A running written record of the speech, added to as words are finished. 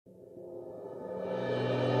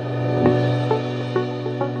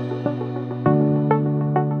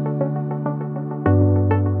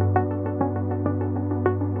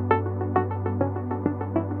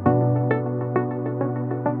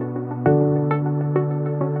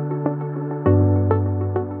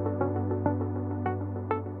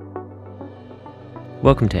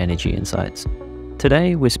Welcome to Energy Insights.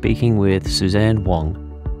 Today we're speaking with Susanne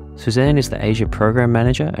Wong. Susanne is the Asia Program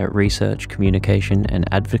Manager at research, communication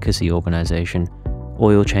and advocacy organisation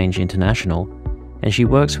Oil Change International, and she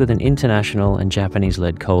works with an international and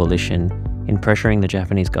Japanese-led coalition in pressuring the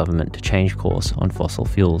Japanese government to change course on fossil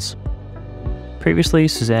fuels. Previously,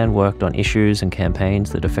 Susanne worked on issues and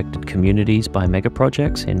campaigns that affected communities by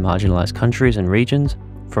megaprojects in marginalised countries and regions,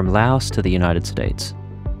 from Laos to the United States.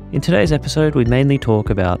 In today's episode, we mainly talk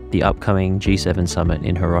about the upcoming G7 summit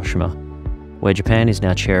in Hiroshima, where Japan is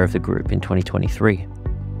now chair of the group in 2023.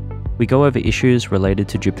 We go over issues related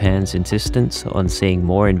to Japan's insistence on seeing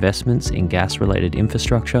more investments in gas-related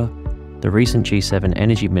infrastructure, the recent G7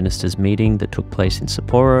 energy ministers meeting that took place in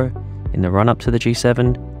Sapporo in the run-up to the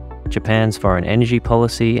G7, Japan's foreign energy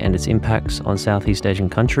policy and its impacts on Southeast Asian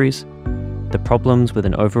countries, the problems with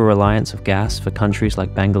an over-reliance of gas for countries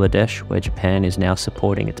like Bangladesh, where Japan is now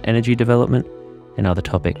supporting its energy development, and other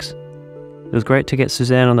topics. It was great to get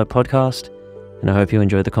Susanne on the podcast, and I hope you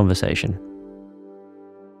enjoyed the conversation.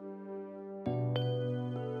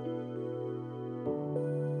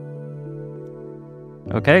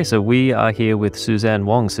 Okay, so we are here with Susanne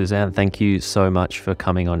Wong. Susanne, thank you so much for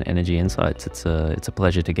coming on Energy Insights. It's a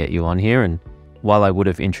pleasure to get you on here. And while I would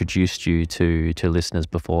have introduced you to listeners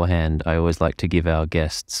beforehand, I always like to give our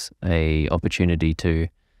guests an opportunity to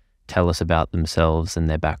tell us about themselves and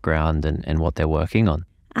their background and what they're working on.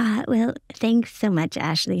 Well, thanks so much,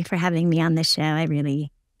 Ashley, for having me on the show. I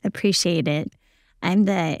really appreciate it. I'm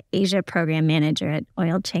the Asia Program Manager at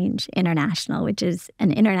Oil Change International, which is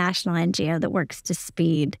an international NGO that works to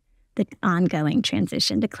speed the ongoing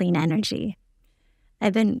transition to clean energy.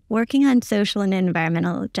 I've been working on social and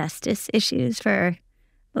environmental justice issues for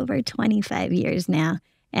over 25 years now,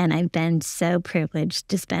 and I've been so privileged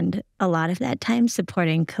to spend a lot of that time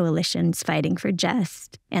supporting coalitions fighting for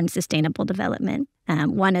just and sustainable development.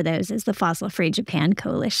 One of those is the Fossil Free Japan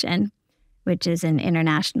Coalition, which is an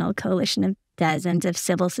international coalition of dozens of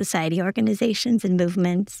civil society organizations and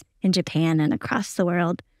movements in Japan and across the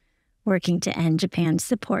world, working to end Japan's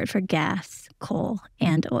support for gas, coal,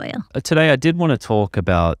 and oil. Today, I did want to talk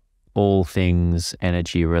about all things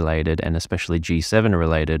energy related and especially G7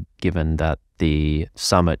 related, given that the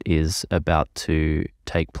summit is about to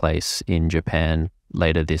take place in Japan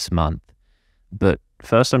later this month. But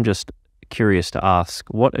first, I'm just curious to ask,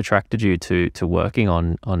 what attracted you to working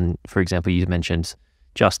on, for example, you mentioned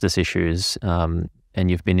justice issues, and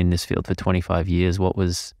you've been in this field for 25 years.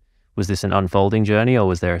 Was this an unfolding journey, or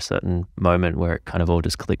was there a certain moment where it kind of all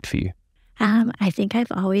just clicked for you? I think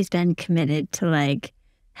I've always been committed to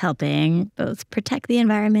helping both protect the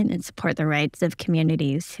environment and support the rights of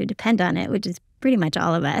communities who depend on it, which is pretty much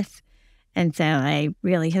all of us. And so I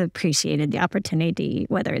really have appreciated the opportunity,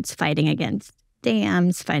 whether it's fighting against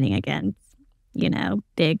dams, fighting against,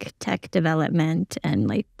 big tech development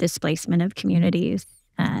and displacement of communities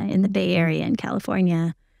in the Bay Area in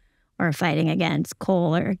California, or fighting against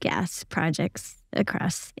coal or gas projects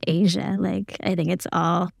across Asia. I think it's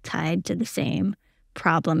all tied to the same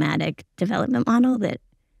problematic development model that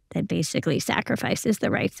basically sacrifices the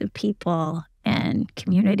rights of people and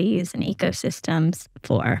communities and ecosystems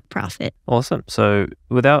for profit. Awesome. So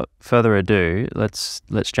without further ado, let's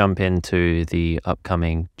jump into the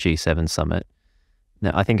upcoming G7 summit.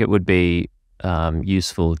 Now, I think it would be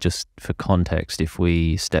useful just for context if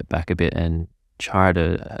we step back a bit and try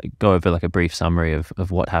to go over a brief summary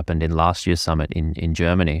of what happened in last year's summit in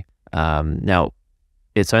Germany. Now,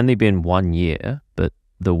 it's only been 1 year, but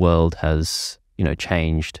the world has,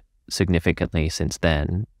 changed significantly since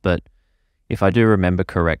then. But if I do remember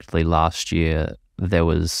correctly, last year, there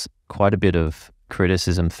was quite a bit of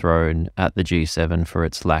criticism thrown at the G7 for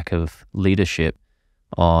its lack of leadership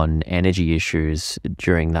on energy issues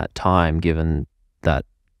during that time, given that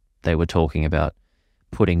they were talking about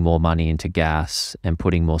putting more money into gas and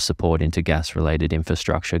putting more support into gas-related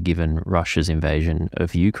infrastructure given Russia's invasion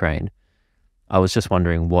of Ukraine. I was just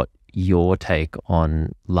wondering what your take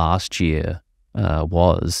on last year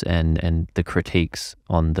was and the critiques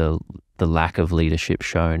on the lack of leadership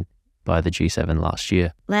shown by the G7 last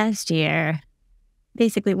year. Last year,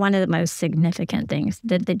 basically one of the most significant things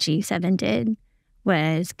that the G7 did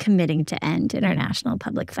was committing to end international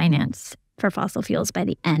public finance for fossil fuels by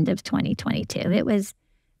the end of 2022. It was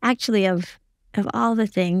actually of all the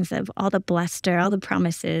things, of all the bluster, all the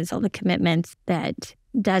promises, all the commitments, that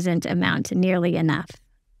doesn't amount to nearly enough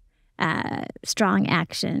strong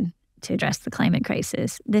action to address the climate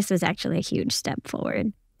crisis. This was actually a huge step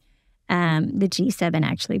forward. The G7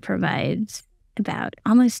 actually provides about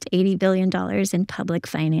almost $80 billion in public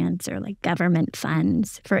finance or government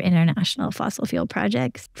funds for international fossil fuel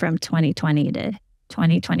projects from 2020 to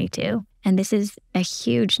 2022. And this is a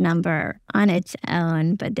huge number on its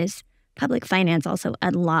own, but this public finance also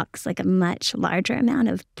unlocks like a much larger amount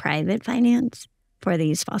of private finance for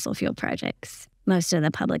these fossil fuel projects. Most of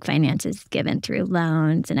the public finance is given through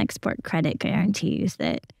loans and export credit guarantees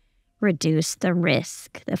that reduce the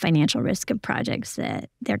risk, the financial risk of projects that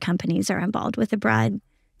their companies are involved with abroad.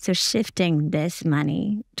 So shifting this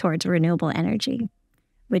money towards renewable energy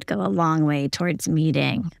would go a long way towards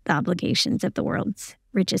meeting the obligations of the world's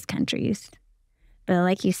richest countries. But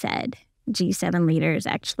like you said, G7 leaders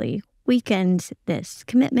actually weakened this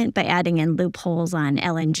commitment by adding in loopholes on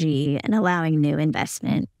LNG and allowing new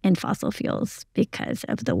investment in fossil fuels because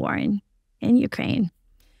of the war in Ukraine.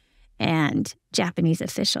 And Japanese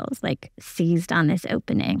officials seized on this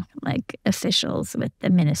opening, like officials with the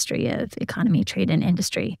Ministry of Economy, Trade, and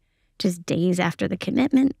Industry, just days after the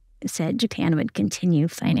commitment, said Japan would continue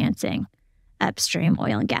financing upstream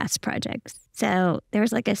oil and gas projects. So there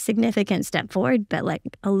was a significant step forward, but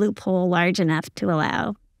a loophole large enough to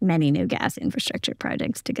allow many new gas infrastructure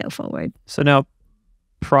projects to go forward. So now,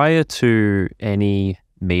 prior to any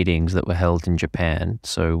meetings that were held in Japan,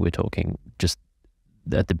 so we're talking just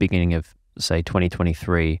at the beginning of, say,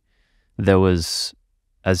 2023, there was,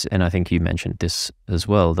 and I think you mentioned this as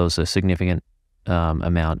well, there was a significant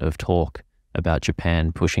amount of talk about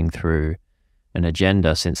Japan pushing through an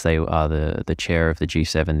agenda. Since they are the chair of the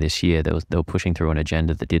G7 this year, they were pushing through an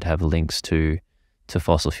agenda that did have links to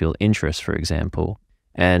fossil fuel interests, for example.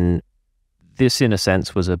 And this, in a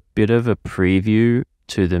sense, was a bit of a preview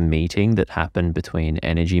to the meeting that happened between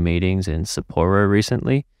energy meetings in Sapporo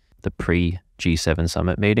recently, the pre-G7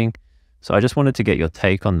 summit meeting. So I just wanted to get your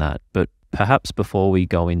take on that. But perhaps before we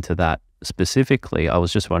go into that specifically, I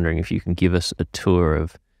was just wondering if you can give us a tour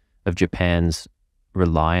of Japan's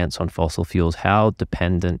reliance on fossil fuels. How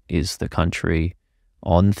dependent is the country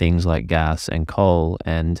on things like gas and coal,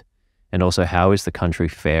 and also how is the country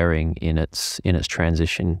faring in its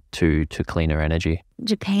transition to cleaner energy?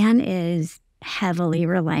 Japan is heavily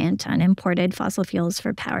reliant on imported fossil fuels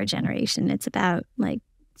for power generation. It's about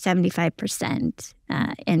 75%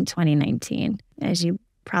 in 2019. As you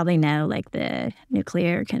probably know, the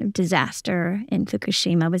nuclear kind of disaster in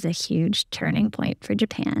Fukushima was a huge turning point for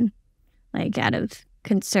Japan. Out of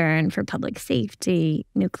concern for public safety,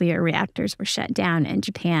 nuclear reactors were shut down, and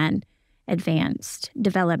Japan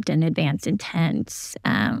developed and advanced intense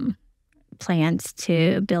plans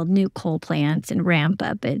to build new coal plants and ramp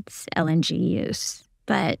up its LNG use.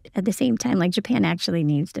 But at the same time, Japan actually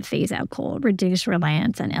needs to phase out coal, reduce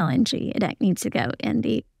reliance on LNG. It needs to go in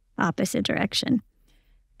the opposite direction.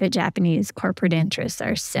 The Japanese corporate interests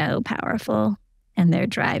are so powerful, and they're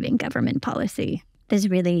driving government policy. This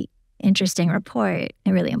really interesting report,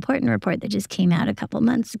 a really important report that just came out a couple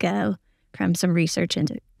months ago from some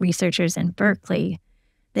researchers in Berkeley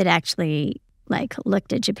that actually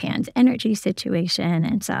looked at Japan's energy situation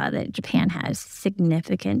and saw that Japan has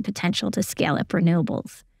significant potential to scale up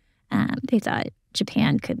renewables. They thought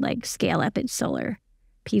Japan could scale up its solar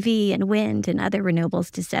PV and wind and other renewables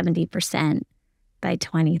to 70% by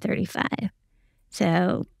 2035.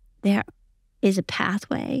 So there is a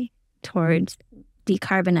pathway towards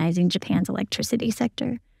decarbonizing Japan's electricity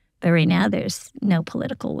sector. But right now, there's no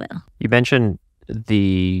political will. You mentioned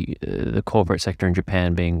the corporate sector in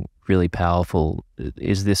Japan being really powerful.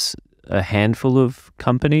 Is this a handful of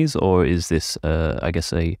companies, or is this, a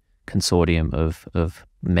consortium of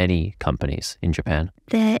many companies in Japan?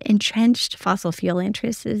 The entrenched fossil fuel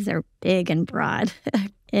interests are big and broad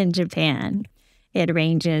in Japan. It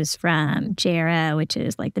ranges from JERA, which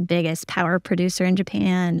is the biggest power producer in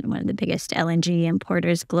Japan, one of the biggest LNG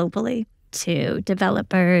importers globally, to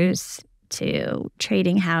developers, to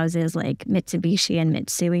trading houses like Mitsubishi and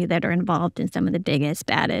Mitsui that are involved in some of the biggest,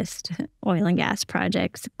 baddest oil and gas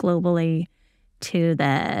projects globally, to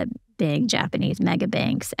the big Japanese mega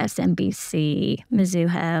banks, SMBC,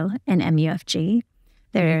 Mizuho, and MUFG.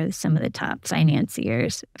 They're some of the top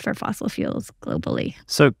financiers for fossil fuels globally.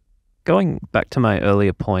 So going back to my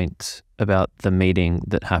earlier point about the meeting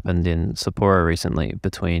that happened in Sapporo recently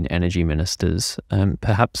between energy ministers,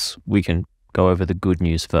 perhaps we can go over the good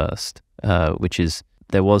news first, which is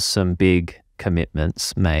there was some big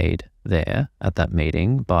commitments made there at that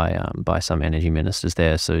meeting by some energy ministers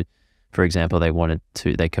there. So, for example,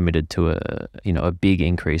 they committed to a big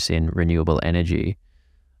increase in renewable energy.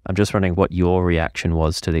 I'm just wondering what your reaction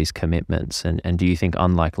was to these commitments, and do you think,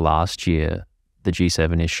 unlike last year, the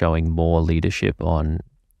G7 is showing more leadership on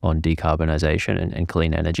decarbonization and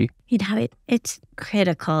clean energy? It's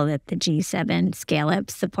critical that the G7 scale up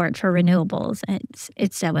support for renewables.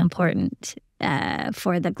 It's so important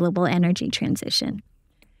for the global energy transition.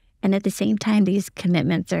 And at the same time, these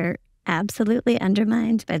commitments are absolutely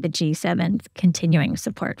undermined by the G7's continuing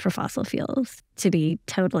support for fossil fuels. To be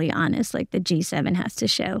totally honest, like the G7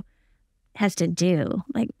 has to do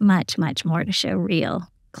like much, much more to show real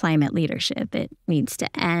climate leadership. It needs to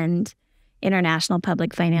end international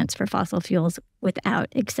public finance for fossil fuels without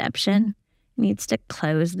exception. It needs to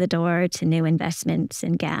close the door to new investments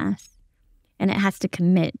in gas. And it has to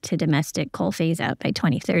commit to domestic coal phase out by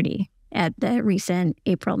 2030. At the recent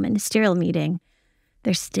April ministerial meeting,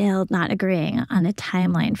 they're still not agreeing on a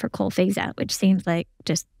timeline for coal phase out, which seems like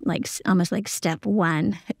just like almost like step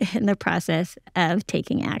one in the process of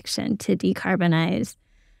taking action to decarbonize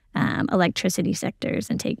electricity sectors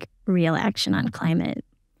and take real action on climate.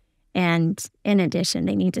 And in addition,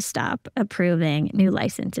 they need to stop approving new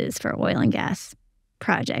licenses for oil and gas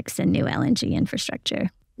projects and new LNG infrastructure.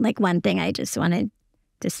 Like one thing I just wanted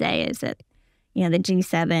to say is that, you know, the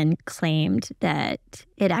G7 claimed that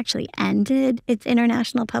it actually ended its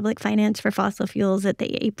international public finance for fossil fuels at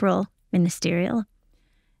the April ministerial.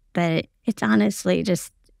 But it's honestly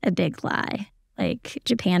just a big lie. Like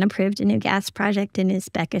Japan approved a new gas project in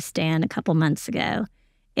Uzbekistan a couple months ago.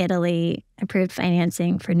 Italy approved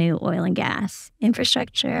financing for new oil and gas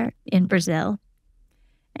infrastructure in Brazil.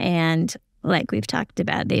 And like we've talked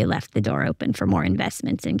about, they left the door open for more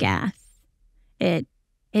investments in gas. It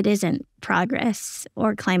isn't progress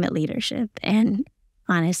or climate leadership. And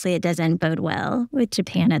honestly, it doesn't bode well with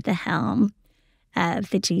Japan at the helm of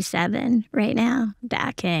the G7 right now,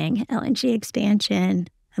 backing LNG expansion,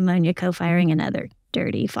 ammonia co-firing, and other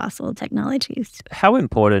dirty fossil technologies. How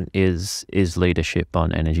important is leadership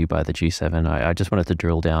on energy by the G7? I just wanted to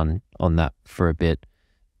drill down on that for a bit.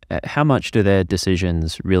 How much do their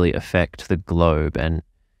decisions really affect the globe, and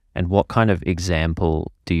what kind of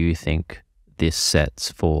example do you think this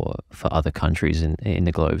sets for other countries in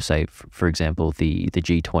the globe, say, for example, the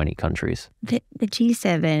G20 countries? The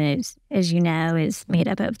G7, is, as you know, is made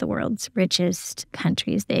up of the world's richest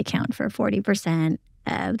countries. They account for 40%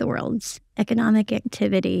 of the world's economic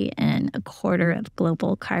activity and a quarter of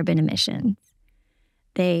global carbon emissions.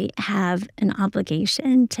 They have an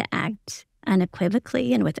obligation to act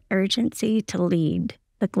unequivocally and with urgency to lead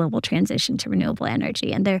the global transition to renewable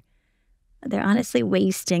energy. And they're honestly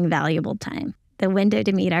wasting valuable time. The window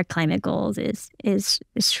to meet our climate goals is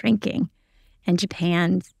shrinking. And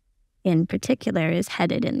Japan, in particular, is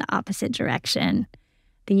headed in the opposite direction.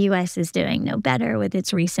 The U.S. is doing no better with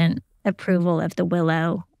its recent approval of the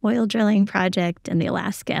Willow oil drilling project and the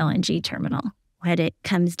Alaska LNG terminal. What it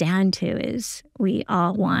comes down to is we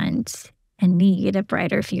all want and need a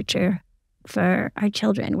brighter future for our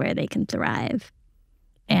children where they can thrive.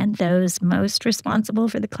 And those most responsible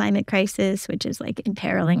for the climate crisis, which is like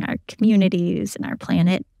imperiling our communities and our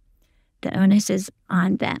planet, the onus is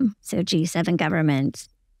on them. So G7 governments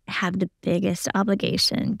have the biggest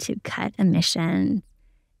obligation to cut emissions,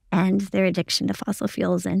 end their addiction to fossil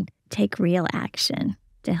fuels, and take real action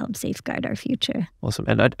to help safeguard our future. Awesome.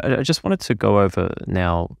 And I just wanted to go over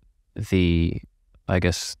now the, I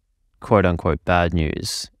guess, quote unquote bad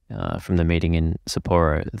news from the meeting in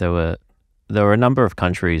Sapporo. There were a number of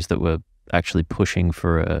countries that were actually pushing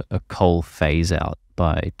for a coal phase out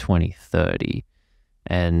by 2030.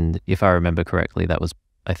 And if I remember correctly, that was,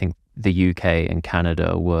 I think, the UK and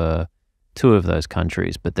Canada were two of those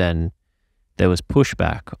countries. But then there was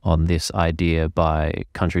pushback on this idea by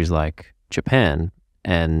countries like Japan.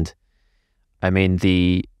 And I mean,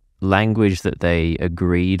 the language that they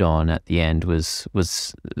agreed on at the end was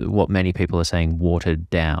what many people are saying watered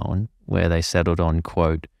down, where they settled on,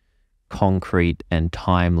 quote, concrete and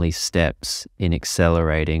timely steps in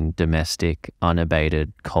accelerating domestic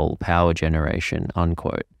unabated coal power generation,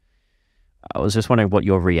 unquote. I was just wondering what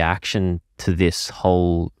your reaction to this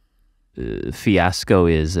whole fiasco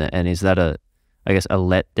is, and is that a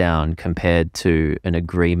letdown compared to an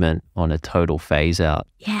agreement on a total phase out?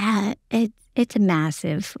 Yeah, it's a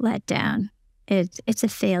massive letdown. It's a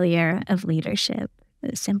failure of leadership,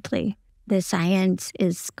 simply. The science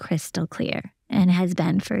is crystal clear and has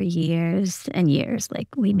been for years and years. Like,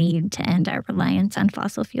 we need to end our reliance on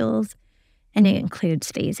fossil fuels, and it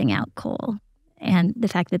includes phasing out coal. And the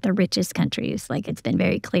fact that the richest countries, like, it's been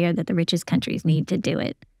very clear that the richest countries need to do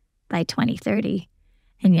it by 2030.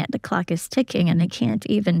 And yet the clock is ticking and they can't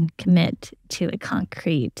even commit to a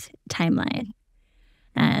concrete timeline,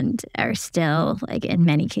 and are still, like, in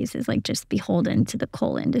many cases, like, just beholden to the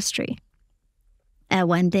coal industry.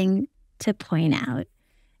 One thing to point out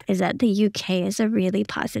is that the UK is a really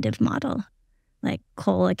positive model. Like,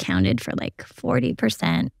 coal accounted for like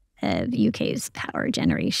 40% of UK's power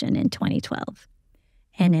generation in 2012.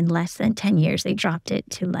 And in less than 10 years, they dropped it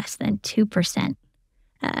to less than 2%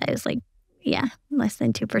 It was less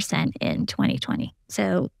than 2% in 2020.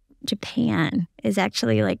 So Japan is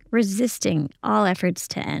actually resisting all efforts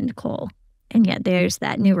to end coal. And yet there's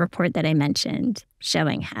that new report that I mentioned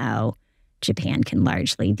showing how Japan can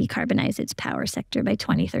largely decarbonize its power sector by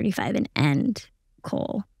 2035 and end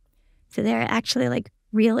coal. So there are actually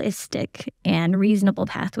realistic and reasonable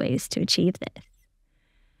pathways to achieve this.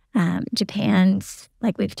 Japan's,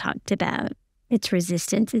 like we've talked about, its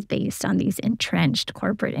resistance is based on these entrenched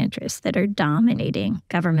corporate interests that are dominating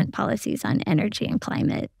government policies on energy and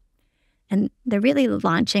climate. And they're really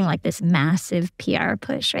launching this massive PR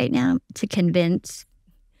push right now to convince,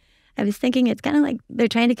 I was thinking it's kind of like they're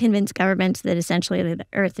trying to convince governments that essentially the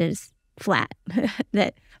earth is flat,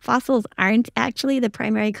 that fossils aren't actually the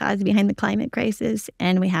primary cause behind the climate crisis,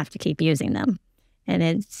 and we have to keep using them. And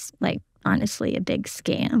it's honestly a big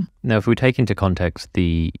scam. Now, if we take into context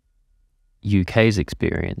the UK's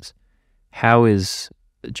experience, how is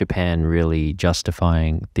Japan really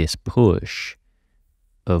justifying this push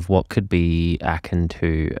of what could be akin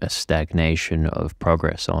to a stagnation of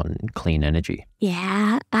progress on clean energy?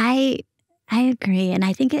 Yeah, I agree. And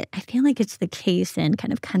I feel like it's the case in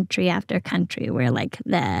kind of country after country where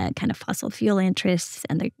the kind of fossil fuel interests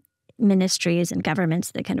and the ministries and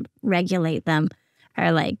governments that kind of regulate them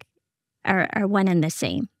are one and the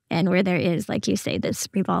same. And where there is, like you say, this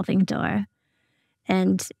revolving door.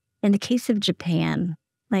 And in the case of Japan,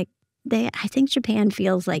 I think Japan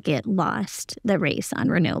feels like it lost the race on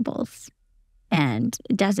renewables and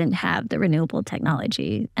doesn't have the renewable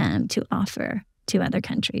technology to offer to other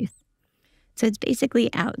countries. So it's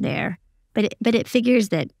basically out there, but it figures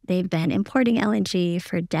that they've been importing LNG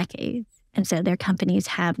for decades. And so their companies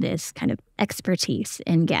have this kind of expertise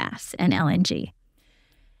in gas and LNG.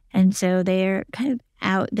 And so they're kind of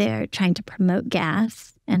out there trying to promote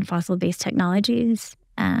gas and fossil-based technologies.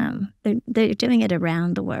 They're doing it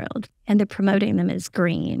around the world, and they're promoting them as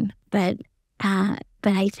green. But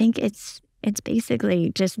I think it's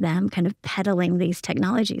basically just them kind of peddling these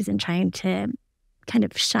technologies and trying to kind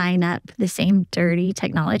of shine up the same dirty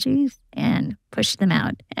technologies and push them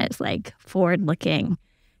out as forward-looking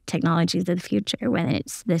technologies of the future when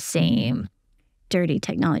it's the same dirty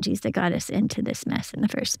technologies that got us into this mess in the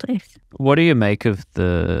first place. What do you make of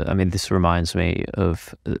this reminds me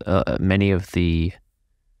of many of the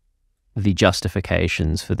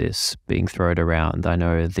justifications for this being thrown around. I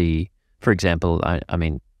know for example, I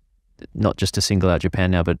mean, not just to single out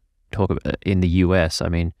Japan now, but talk about in the US,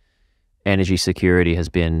 energy security has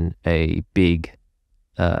been a big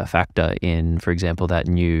factor in, for example, that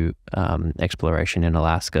new exploration in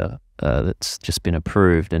Alaska that's just been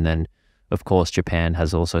approved. And then, of course, Japan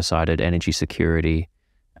has also cited energy security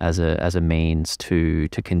as a means to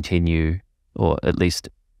continue, or at least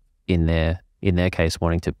in their case,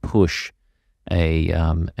 wanting to push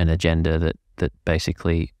an agenda that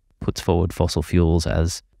basically puts forward fossil fuels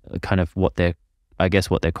as kind of what they're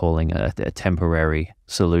calling a temporary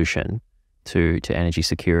solution to energy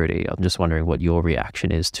security. I'm just wondering what your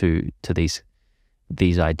reaction is to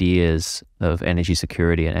these ideas of energy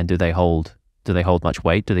security, and do they hold much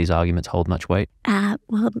weight? Do these arguments hold much weight?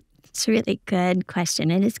 Well, it's a really good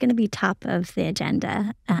question, and it's going to be top of the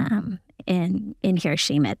agenda in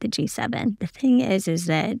Hiroshima at the G7. The thing is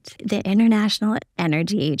that the International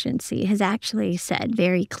Energy Agency has actually said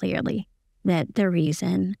very clearly that the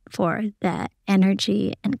reason for the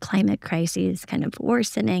energy and climate crises kind of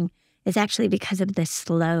worsening is actually because of the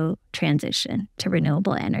slow transition to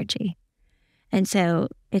renewable energy. And so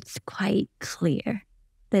it's quite clear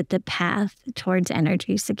that the path towards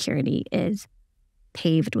energy security is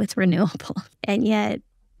paved with renewables. And yet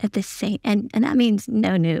at the same, and that means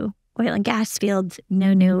no new oil and gas fields,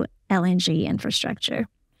 no new LNG infrastructure.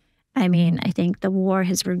 I think the war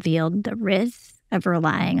has revealed the risks of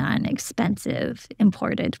relying on expensive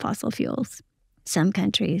imported fossil fuels. Some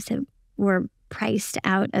countries were priced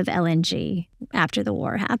out of LNG after the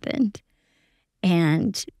war happened.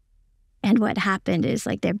 And what happened is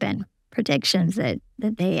there have been predictions that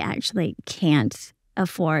they actually can't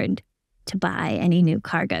afford to buy any new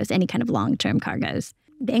cargoes, any kind of long-term cargoes.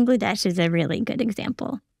 Bangladesh is a really good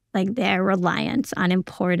example. Their reliance on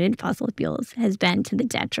imported fossil fuels has been to the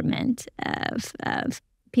detriment of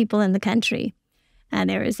people in the country. And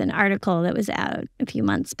there was an article that was out a few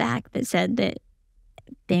months back that said that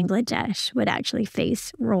Bangladesh would actually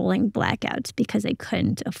face rolling blackouts because they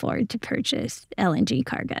couldn't afford to purchase LNG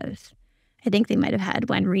cargoes. I think they might have had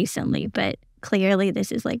one recently, but clearly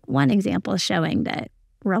this is one example showing that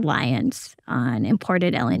reliance on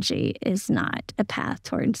imported LNG is not a path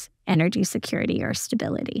towards energy security or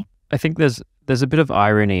stability. I think there's there's a bit of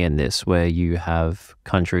irony in this where you have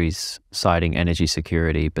countries citing energy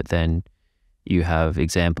security, but then you have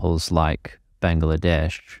examples like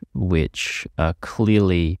Bangladesh, which are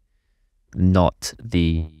clearly not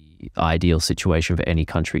the ideal situation for any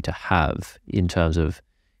country to have in terms of,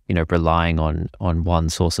 relying on one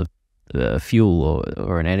source of fuel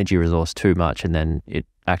or an energy resource too much, and then it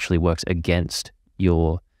actually works against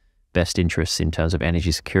your best interests in terms of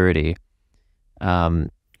energy security.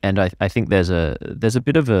 And I think there's a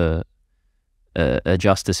bit of a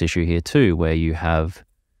justice issue here too, where you have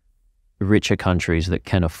richer countries that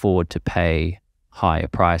can afford to pay higher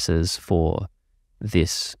prices for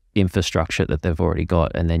this infrastructure that they've already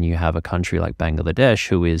got, and then you have a country like Bangladesh,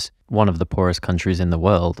 who is one of the poorest countries in the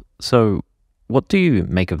world. So what do you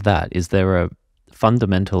make of that? Is there a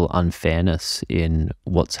fundamental unfairness in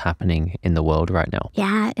what's happening in the world right now?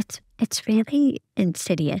 Yeah, it's really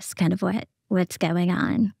insidious, kind of what's going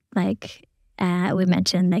on. Like we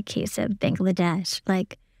mentioned the case of Bangladesh,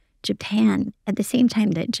 like Japan, at the same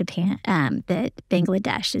time that that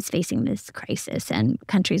Bangladesh is facing this crisis, and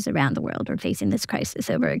countries around the world are facing this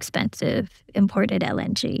crisis over expensive imported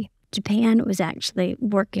LNG. Japan was actually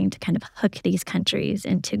working to kind of hook these countries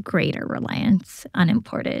into greater reliance on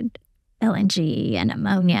imported LNG and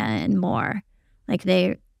ammonia and more. Like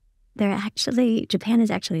Japan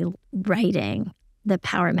is actually writing the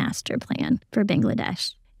Power Master Plan for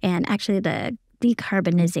Bangladesh, and actually the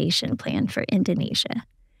decarbonization plan for Indonesia.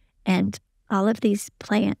 And all of these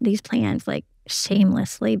plans like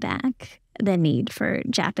shamelessly back the need for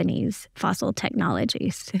Japanese fossil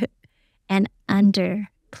technologies and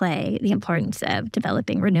underplay the importance of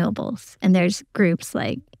developing renewables. And there's groups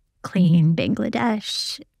like Clean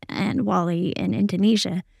Bangladesh and Wali in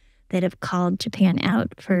Indonesia that have called Japan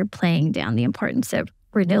out for playing down the importance of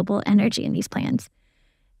renewable energy in these plans.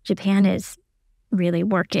 Japan is really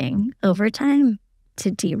working overtime to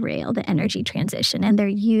derail the energy transition, and they're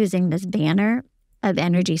using this banner of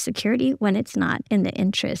energy security when it's not in the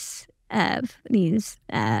interests of these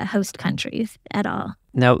host countries at all.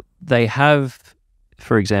 Now, they have,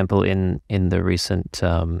 for example, in the recent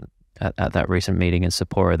at that recent meeting in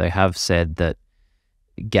Sapporo, they have said that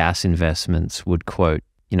gas investments would, quote,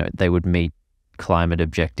 they would meet climate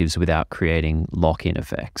objectives without creating lock-in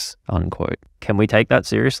effects, unquote. Can we take that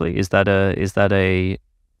seriously? Is that an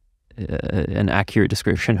accurate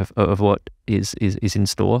description of what is in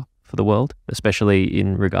store for the world, especially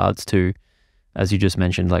in regards to, as you just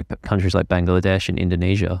mentioned, like countries like Bangladesh and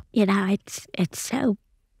Indonesia? It's so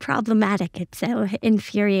problematic. It's so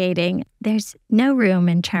infuriating. There's no room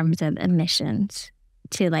in terms of emissions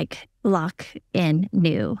to like lock in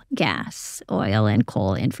new gas, oil, and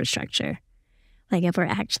coal infrastructure. Like if we're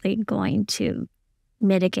actually going to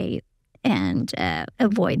mitigate and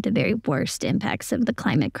avoid the very worst impacts of the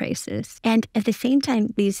climate crisis. And at the same time,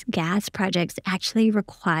 these gas projects actually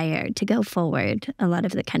require, to go forward, a lot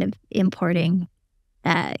of the kind of importing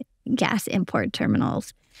gas import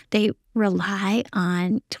terminals, they rely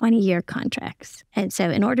on 20-year contracts. And so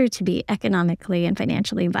in order to be economically and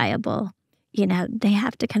financially viable, they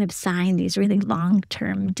have to kind of sign these really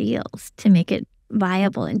long-term deals to make it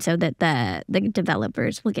viable, and so that the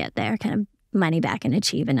developers will get their kind of money back and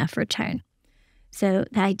achieve enough return. So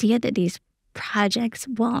the idea that these projects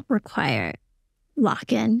won't require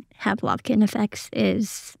have lock-in effects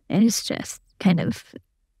is just kind of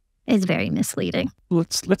is very misleading.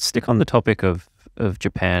 Let's stick on the topic of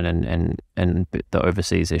Japan and the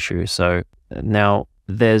overseas issue. So now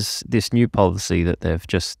there's this new policy that they've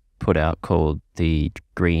just put out called the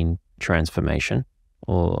Green Transformation,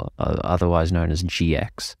 or otherwise known as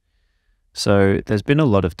GX. So there's been a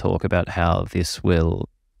lot of talk about how this will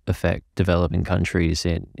affect developing countries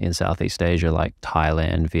in Southeast Asia like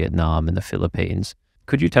Thailand, Vietnam, and the Philippines.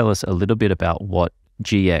 Could you tell us a little bit about what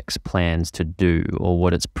GX plans to do, or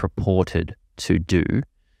what it's purported to do,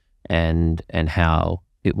 and how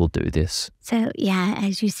it will do this? So yeah,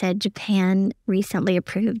 as you said, Japan recently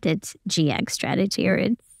approved its GX strategy, or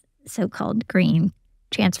its so-called green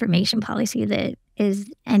transformation policy that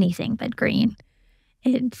is anything but green.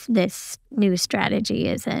 It's this new strategy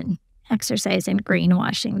is an exercise in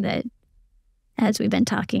greenwashing that, as we've been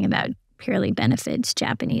talking about, purely benefits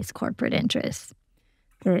Japanese corporate interests.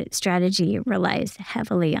 The strategy relies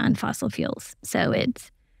heavily on fossil fuels. So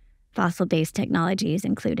it's fossil-based technologies,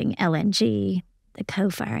 including LNG, the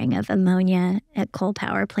co-firing of ammonia at coal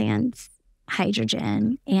power plants,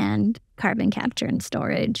 hydrogen, and carbon capture and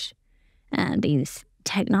storage. These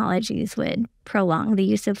technologies would prolong the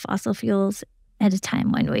use of fossil fuels at a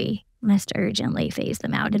time when we must urgently phase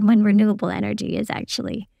them out, and when renewable energy is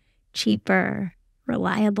actually cheaper,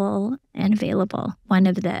 reliable and available. One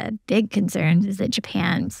of the big concerns is that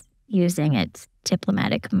Japan's using its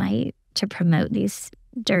diplomatic might to promote these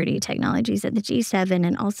dirty technologies at the G7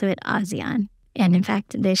 and also at ASEAN. And in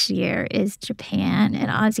fact, this year is Japan and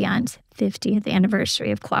ASEAN's 50th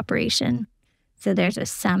anniversary of cooperation. So there's a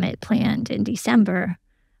summit planned in December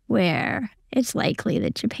where it's likely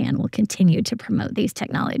that Japan will continue to promote these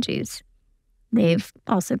technologies. They've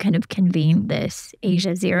also kind of convened this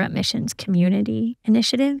Asia Zero Emissions Community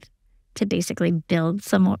Initiative to basically build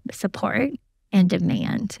some support and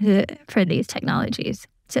demand for these technologies.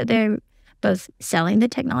 So they're both selling the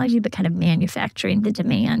technology, but kind of manufacturing the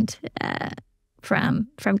demand from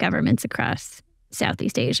governments across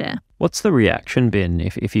Southeast Asia. What's the reaction been,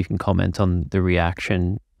 if you can comment on the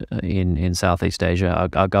reaction in Southeast Asia?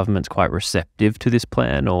 Are governments quite receptive to this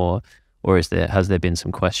plan, or has there been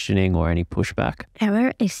some questioning or any pushback? There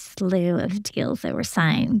were a slew of deals that were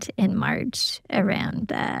signed in March around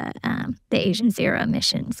the Asian Zero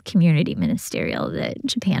Emissions Community Ministerial that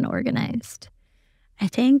Japan organized. I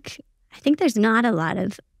think there's not a lot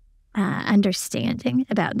of understanding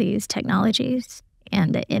about these technologies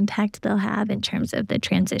and the impact they'll have in terms of the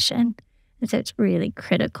transition. And so it's really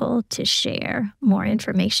critical to share more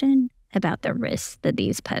information about the risks that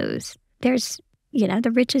these pose. There's,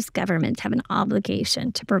 the richest governments have an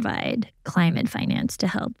obligation to provide climate finance to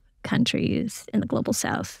help countries in the global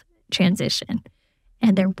south transition.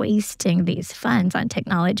 And they're wasting these funds on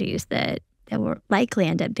technologies that will likely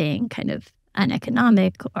end up being kind of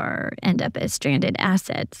uneconomic or end up as stranded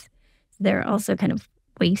assets. They're also kind of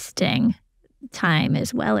wasting time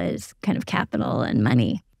as well as kind of capital and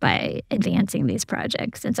money by advancing these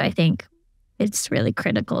projects. And so I think it's really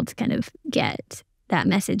critical to kind of get that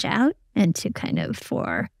message out and to kind of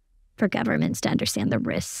for governments to understand the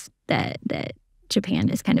risks that Japan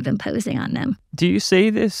is kind of imposing on them. Do you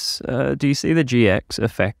see this? Do you see the GX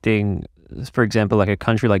affecting, for example, like a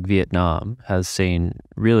country like Vietnam has seen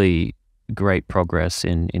really great progress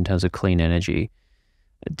in terms of clean energy?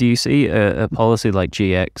 Do you see a policy like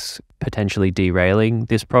GX potentially derailing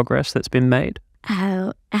this progress that's been made?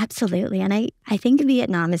 Oh, absolutely. And I think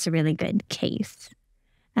Vietnam is a really good case.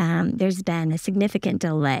 There's been a significant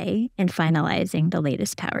delay in finalizing the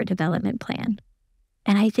latest power development plan.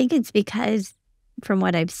 And I think it's because, from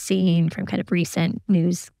what I've seen from kind of recent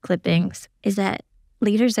news clippings, is that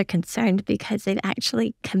leaders are concerned because they've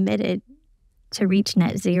actually committed to reach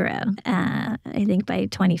net zero, I think by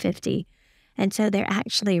 2050. And so they're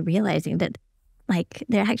actually realizing that,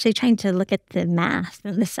 they're actually trying to look at the math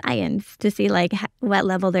and the science to see, what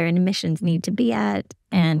level their emissions need to be at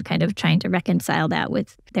and kind of trying to reconcile that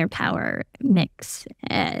with their power mix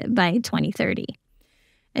by 2030.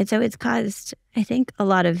 And so it's caused, I think, a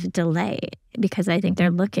lot of delay because I think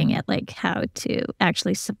they're looking at, how to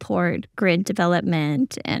actually support grid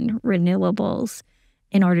development and renewables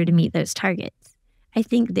in order to meet those targets. I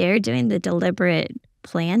think they're doing the deliberate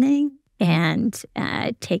planning and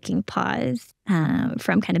taking pause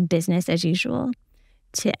from kind of business as usual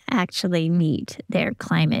to actually meet their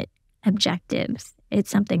climate objectives.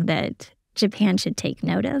 It's something that Japan should take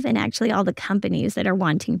note of, and actually all the companies that are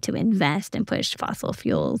wanting to invest and push fossil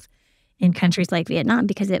fuels in countries like Vietnam,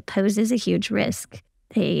 because it poses a huge risk.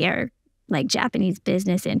 They are, Japanese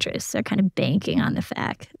business interests are kind of banking on the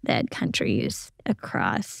fact that countries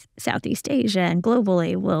across Southeast Asia and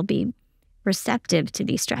globally will be receptive to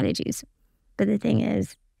these strategies. But the thing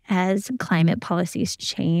is, as climate policies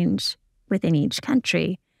change within each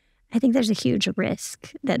country, I think there's a huge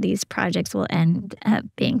risk that these projects will end up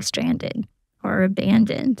being stranded or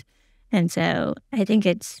abandoned. And so I think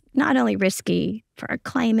it's not only risky for our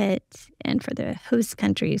climate and for the host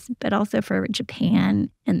countries, but also for Japan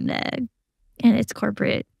and its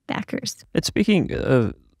corporate backers. And speaking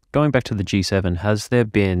of going back to the G7, has there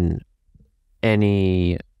been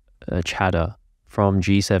any chatter from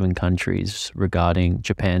G7 countries regarding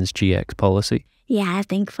Japan's GX policy? Yeah,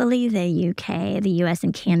 thankfully the UK, the US,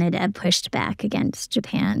 and Canada pushed back against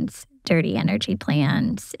Japan's dirty energy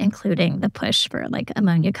plans, including the push for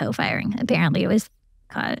ammonia co-firing. Apparently it was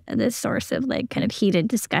the source of kind of heated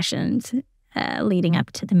discussions leading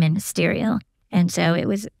up to the ministerial. And so it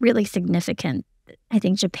was really significant. I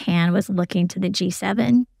think Japan was looking to the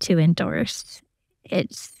G7 to endorse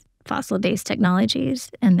its fossil-based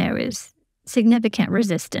technologies, and there was significant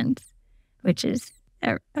resistance, which is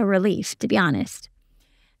a relief, to be honest.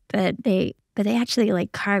 But they actually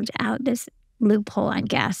carved out this loophole on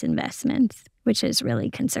gas investments, which is really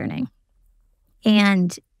concerning.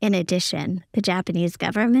 And in addition, the Japanese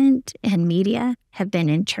government and media have been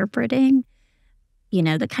interpreting,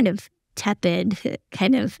 the kind of tepid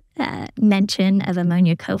kind of mention of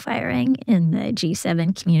ammonia co-firing in the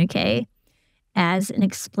G7 communique as an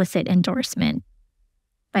explicit endorsement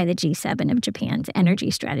by the G7 of Japan's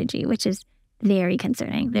energy strategy, which is very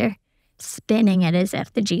concerning. They're spinning it as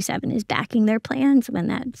if the G7 is backing their plans when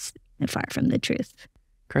that's far from the truth.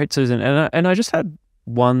 Great, Susan. And I just had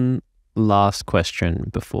one last question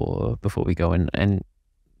before we go in. And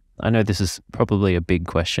I know this is probably a big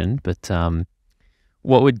question, but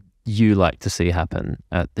what would you like to see happen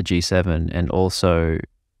at the G7? And also,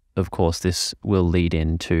 of course, this will lead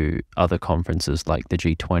into other conferences like the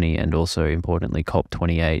G20 and also, importantly,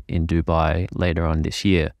 COP28 in Dubai later on this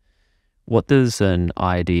year. What does an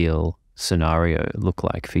ideal scenario look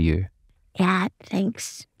like for you? Yeah,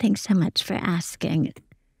 thanks. Thanks so much for asking.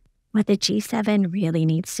 What the G7 really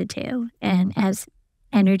needs to do, and as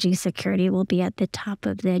energy security will be at the top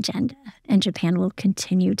of the agenda, and Japan will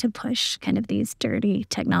continue to push kind of these dirty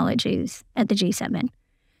technologies at the G7,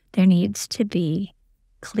 there needs to be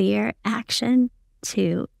clear action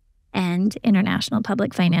to end international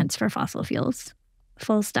public finance for fossil fuels.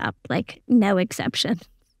 Full stop, like no exception.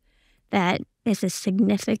 That is a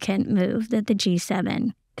significant move that the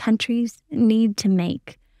G7 countries need to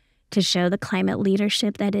make to show the climate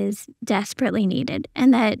leadership that is desperately needed.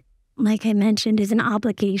 And that, like I mentioned, is an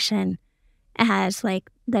obligation as like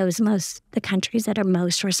the countries that are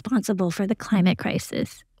most responsible for the climate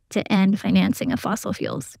crisis to end financing of fossil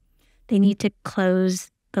fuels. They need to close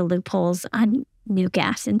the loopholes on new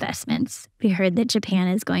gas investments. We heard that Japan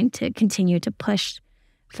is going to continue to push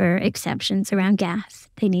for exceptions around gas.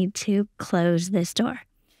 They need to close this door.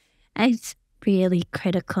 It's really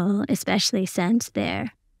critical, especially since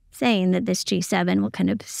they're saying that this G7 will kind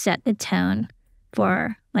of set the tone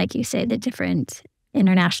for, like you say, the different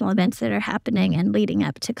international events that are happening and leading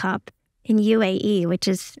up to COP in UAE, which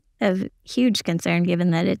is of huge concern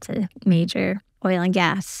given that it's a major oil and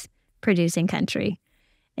gas producing country.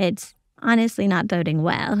 It's honestly not boding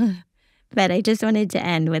well. But I just wanted to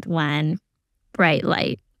end with one bright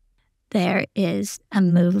light. There is a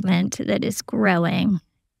movement that is growing,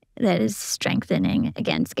 that is strengthening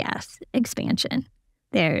against gas expansion.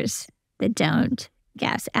 There's the Don't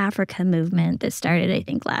Gas Africa movement that started, I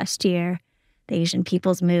think, last year. The Asian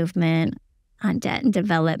People's Movement on Debt and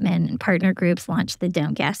Development and partner groups launched the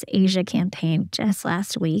Don't Gas Asia campaign just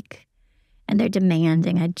last week. And they're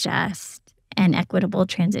demanding a just and equitable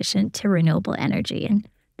transition to renewable energy. And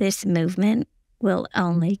this movement will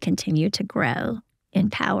only continue to grow in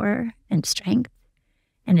power and strength.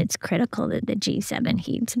 And it's critical that the G7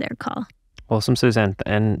 heeds their call. Awesome, Susanne.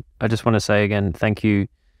 And I just want to say again, thank you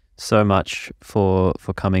so much for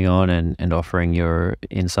coming on and offering your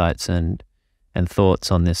insights and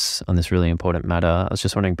thoughts on this really important matter. I was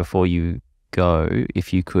just wondering, before you go,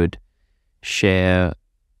 if you could share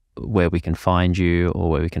where we can find you or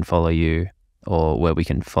where we can follow you or where we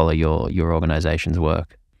can follow your organization's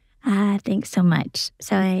work. Thanks so much.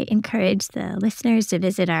 So I encourage the listeners to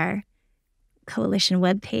visit our coalition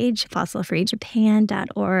webpage,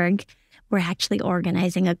 fossilfreejapan.org. We're actually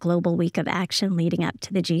organizing a global week of action leading up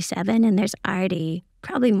to the G7, and there's already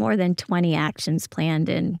probably more than 20 actions planned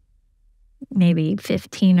in maybe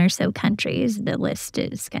 15 or so countries. The list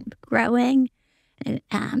is kind of growing.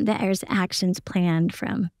 There's actions planned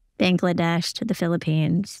from Bangladesh to the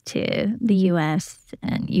Philippines to the US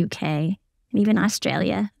and UK and even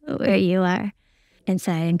Australia, where you are. And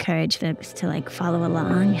so I encourage folks to follow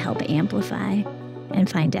along, help amplify, and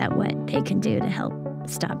find out what they can do to help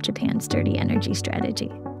stop Japan's dirty energy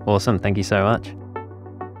strategy. Awesome. Thank you so much.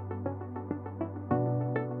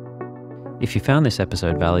 If you found this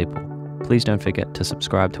episode valuable, please don't forget to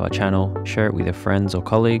subscribe to our channel, share it with your friends or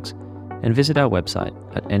colleagues, and visit our website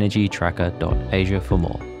at energytracker.asia for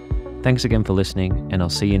more. Thanks again for listening, and I'll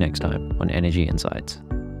see you next time on Energy Insights.